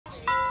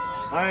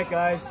All right,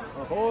 guys.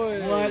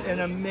 Ahoy. What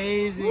an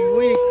amazing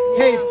week.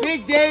 Hey,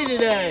 big day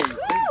today.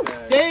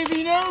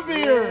 Davey No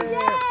Beard.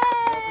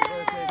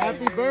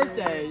 Happy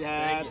birthday.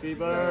 Happy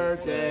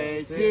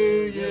birthday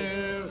to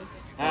you.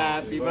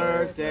 Happy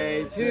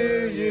birthday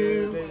to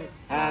you.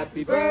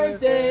 Happy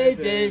birthday,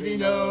 Davey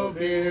No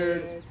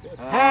Beard.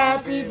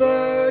 Happy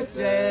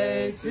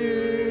birthday to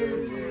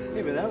you.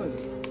 Hey, but that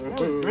was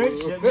great,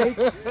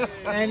 shipmates.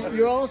 And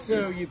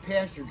you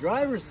passed your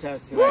driver's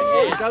test today.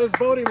 I got his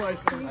boating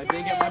license. I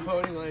did get my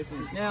boating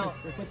license. Now,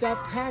 but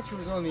that patch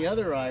was on the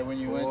other eye when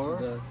you went to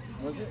the,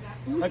 was it?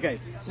 Okay,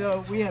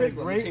 so we had a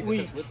great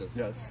week.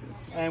 Yes.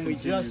 And we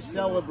just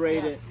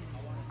celebrated.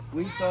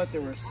 We thought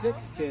there were 6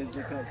 kids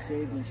that got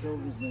saved in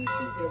children's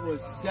ministry. It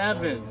was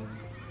 7.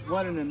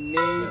 What an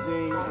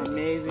amazing,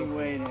 amazing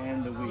way to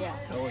end the week.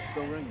 That was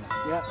still ringing.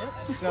 Yep.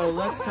 So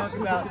let's talk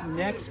about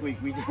next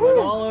week. We do it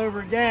all over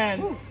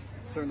again,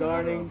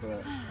 starting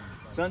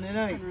Sunday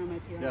night.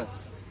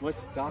 Yes.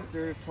 What's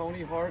Dr.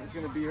 Tony Hart is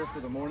going to be here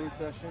for the morning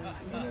sessions,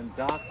 and then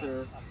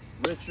Dr.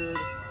 Richard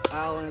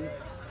Allen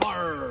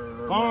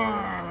Farmer.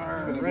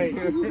 Right.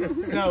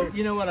 So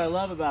you know what I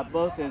love about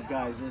both those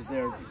guys is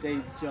they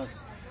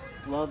just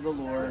love the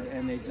Lord,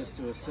 and they just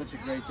do such a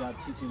great job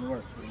teaching the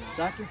Word.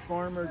 Dr.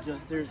 Farmer,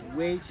 there's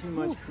way too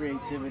much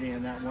creativity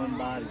in that one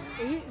body.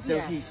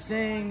 So he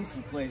sings,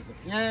 he plays the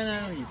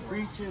piano, he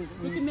preaches.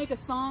 You can make a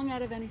song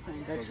out of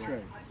anything. That's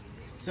true.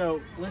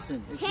 So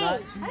listen, it's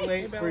not too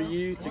late for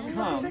you to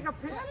come.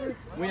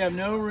 We have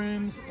no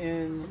rooms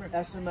in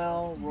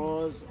SML,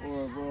 Raws,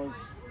 or Raws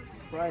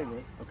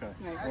Private. Okay.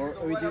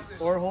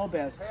 Or Hall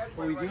Bass,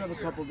 but we do have a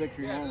couple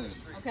Victory Hall rooms.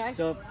 Okay.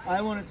 So if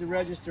I wanted to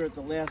register at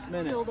the last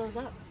minute, Fill those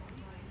up.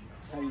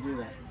 how do you do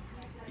that?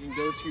 You can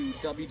go to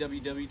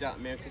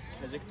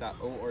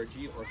www.americaschezek.org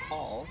or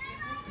call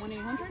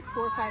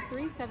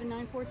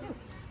 1-800-453-7942.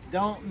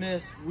 Don't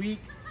miss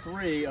week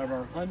 3 of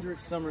our 100th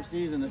summer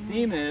season. The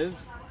theme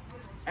is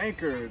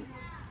Anchored.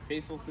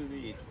 Faithful Through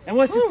the Ages. And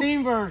what's the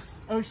theme verse,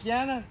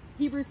 Oceana?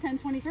 Hebrews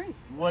 10:23.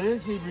 What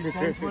is Hebrews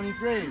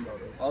 10:23?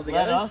 All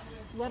together?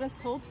 Let us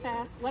hold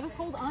fast. Let us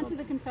hold on to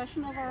the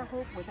confession of our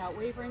hope without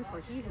wavering,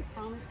 for he who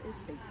promised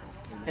is faithful.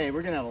 Hey,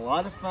 we're going to have a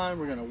lot of fun.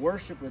 We're going to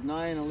worship with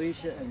Noah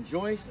Allisha and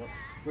Joyce.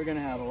 We're going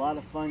to have a lot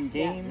of fun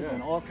games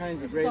and all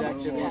kinds of great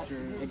activities.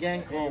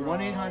 Again, call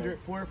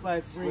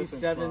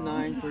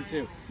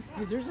 1-800-453-7942.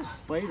 Dude, there's a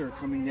spider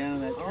coming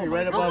down that tree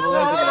right above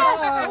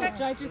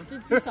Elizabeth. I just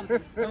did see something.